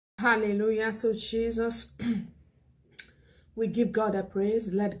Hallelujah to Jesus. We give God a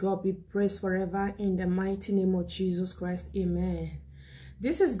praise. Let God be praised forever in the mighty name of Jesus Christ. Amen.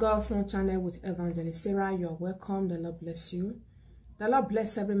 This is God's Son channel with Evangelist Sarah. You are welcome. The Lord bless you. The Lord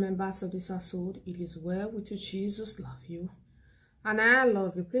bless every member of this household. It is well with you. Jesus love you. And I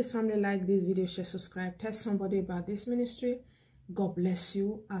love you. Please, family, like this video, share, subscribe. Tell somebody about this ministry. God bless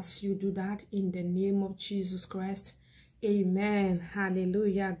you as you do that in the name of Jesus Christ. Amen.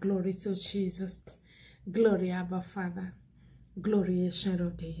 Hallelujah. Glory to Jesus. Glory, Abba Father. Glory, Ancient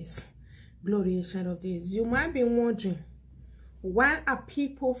of Days. Glory, Ancient of Days. You might be wondering, why are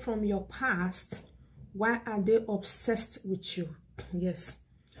people from your past, why are they obsessed with you? Yes.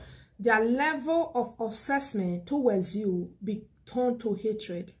 Their level of obsessment towards you be turned to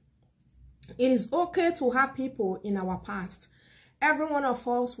hatred. It is okay to have people in our past. Every one of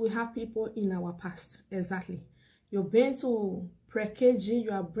us, we have people in our past. Exactly. You've been to pre-KG,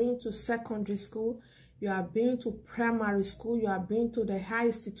 you have been to secondary school, you have been to primary school, you have been to the high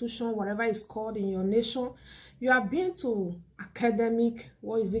institution, whatever it's called in your nation. You have been to academic,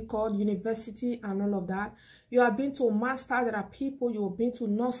 what is it called, university and all of that. You have been to master, there are people, you have been to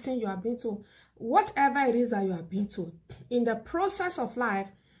nursing, you have been to whatever it is that you have been to. In the process of life,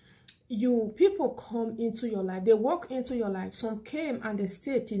 people come into your life, they walk into your life. Some came and they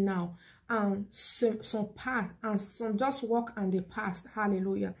stayed till now, and some passed, and some just walk and they passed.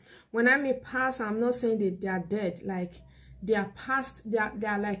 Hallelujah. When I mean past, I'm not saying that they are dead, like they are past, they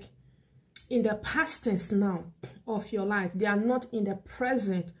are like in the past tense now of your life. They are not in the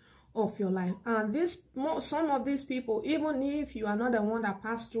present of your life. And some of these people, even if you are not the one that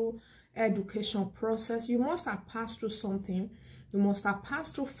passed through education process, you must have passed through something. You must have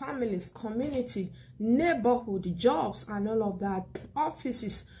passed through families, community, neighborhood, jobs, and all of that,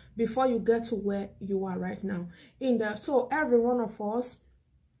 offices, before you get to where you are right now. So every one of us,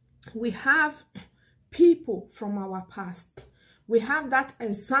 we have people from our past. We have that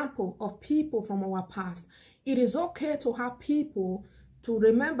example of people from our past. It is okay to have people to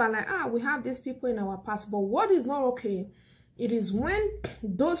remember, like, we have these people in our past. But what is not okay, it is when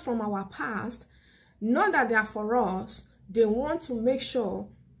those from our past, not that they are for us, they want to make sure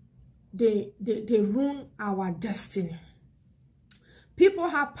they ruin our destiny. People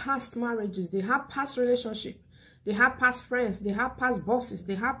have past marriages, they have past relationships, they have past friends, they have past bosses,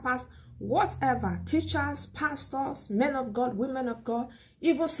 they have past whatever, teachers, pastors, men of God, women of God,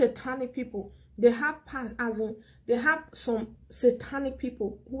 even satanic people. They have past, as in, they have some satanic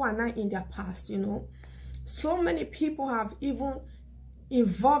people who are not in their past, you know. So many people have even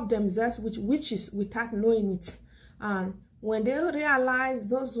involved themselves with witches without knowing it. And when they realize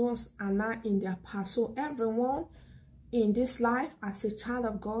those ones are not in their past. So everyone in this life as a child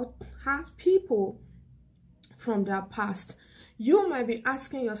of God has people from their past. You might be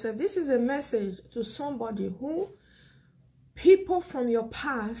asking yourself, this is a message to somebody who people from your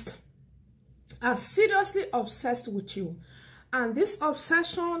past are seriously obsessed with you. And this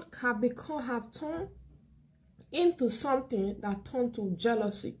obsession have turned into something that turned to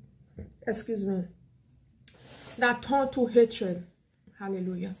jealousy. Excuse me. That turned to hatred.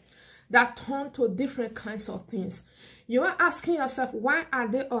 Hallelujah. That turned to different kinds of things. You are asking yourself, why are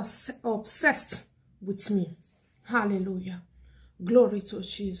they obsessed with me? Hallelujah. Glory to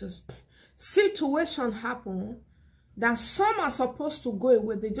Jesus. Situation happen that some are supposed to go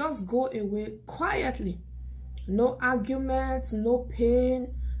away. They just go away quietly. No arguments, no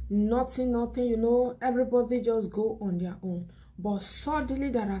pain, nothing, you know. Everybody just go on their own. But suddenly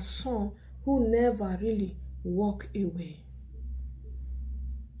there are some who never really walk away.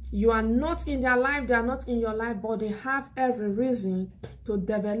 You are not in their life, they are not in your life, but they have every reason to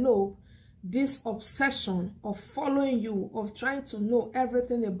develop this obsession of following you, of trying to know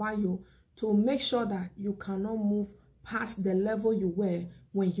everything about you, to make sure that you cannot move past the level you were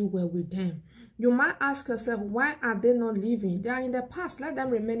when you were with them. You might ask yourself, why are they not living? They are in the past. Let them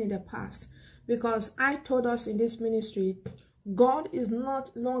remain in the past. Because I told us in this ministry, God is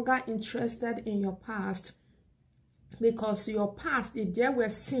not longer interested in your past. Because your past, if there were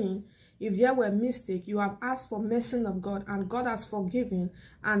sin, if there were mistake, you have asked for mercy of God and God has forgiven.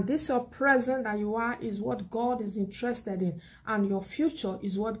 And this your present that you are is what God is interested in. And your future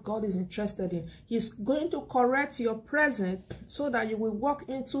is what God is interested in. He's going to correct your present so that you will walk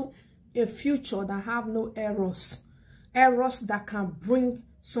into a future that have no errors. Errors that can bring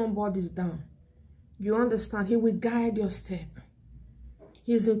somebody down. You understand? He will guide your step.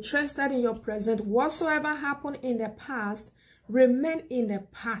 He's interested in your present. Whatsoever happened in the past, remain in the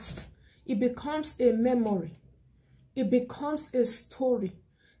past. It becomes a memory. It becomes a story.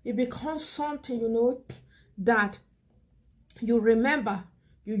 It becomes something, you know, that you remember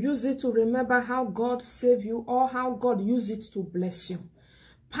You use it to remember how God saved you or how God used it to bless you.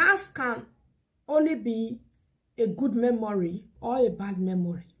 Past can only be a good memory or a bad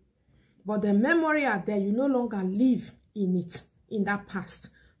memory. But the memory are there. You no longer live in it, in that past.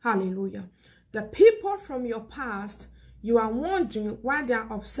 Hallelujah. The people from your past, you are wondering why they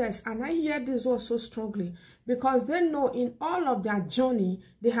are obsessed. And I hear this word so strongly because they know in all of their journey,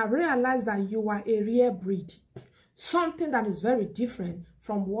 they have realized that you are a rare breed. Something that is very different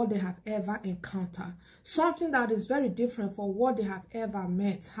from what they have ever encountered. Something that is very different from what they have ever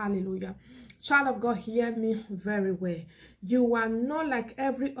met. Hallelujah. Child of God, hear me very well. You are not like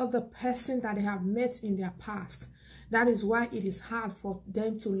every other person that they have met in their past. That is why it is hard for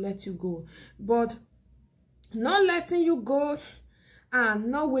them to let you go. But not letting you go and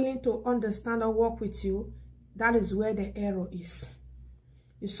not willing to understand or work with you, that is where the error is.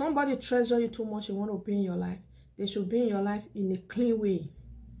 If somebody treasures you too much, you want to be in your life, they should be in your life in a clean way,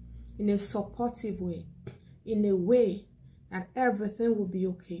 in a supportive way, in a way that everything will be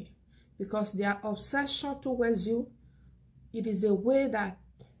okay. Because their obsession towards you, it is a way that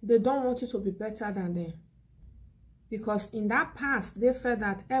they don't want you to be better than them. Because in that past, they felt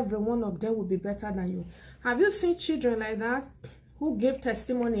that every one of them would be better than you. Have you seen children like that who give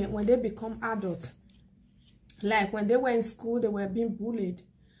testimony when they become adults? Like when they were in school, they were being bullied.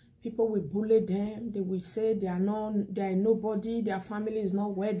 People will bully them. They will say they are nobody, their family is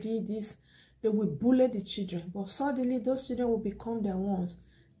not worthy. They will bully the children. But suddenly, those children will become the ones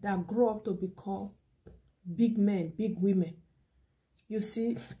that grow up to become big men, big women. You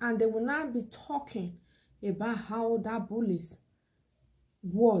see, and they will not be talking about how that bullies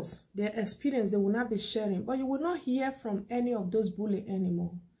was, their experience. They will not be sharing. But you will not hear from any of those bullies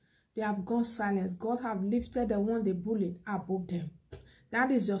anymore. They have gone silent. God have lifted the one they bullied above them. That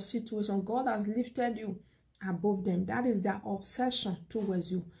is your situation. God has lifted you above them. That is their obsession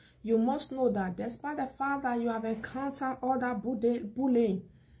towards you. You must know that despite the fact that you have encountered all that bullying,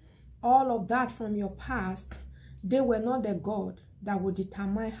 all of that from your past, they were not the God that would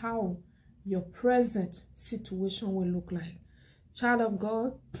determine how your present situation will look like. Child of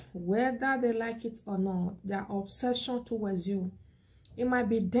God, whether they like it or not, their obsession towards you, it might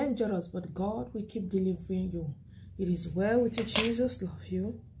be dangerous, but God will keep delivering you. It is well with you. Jesus love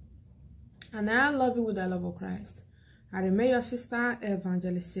you. And I love you with the love of Christ. I remain your sister,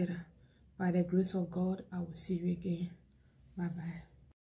 Evangelist Sarah. By the grace of God, I will see you again. Bye-bye.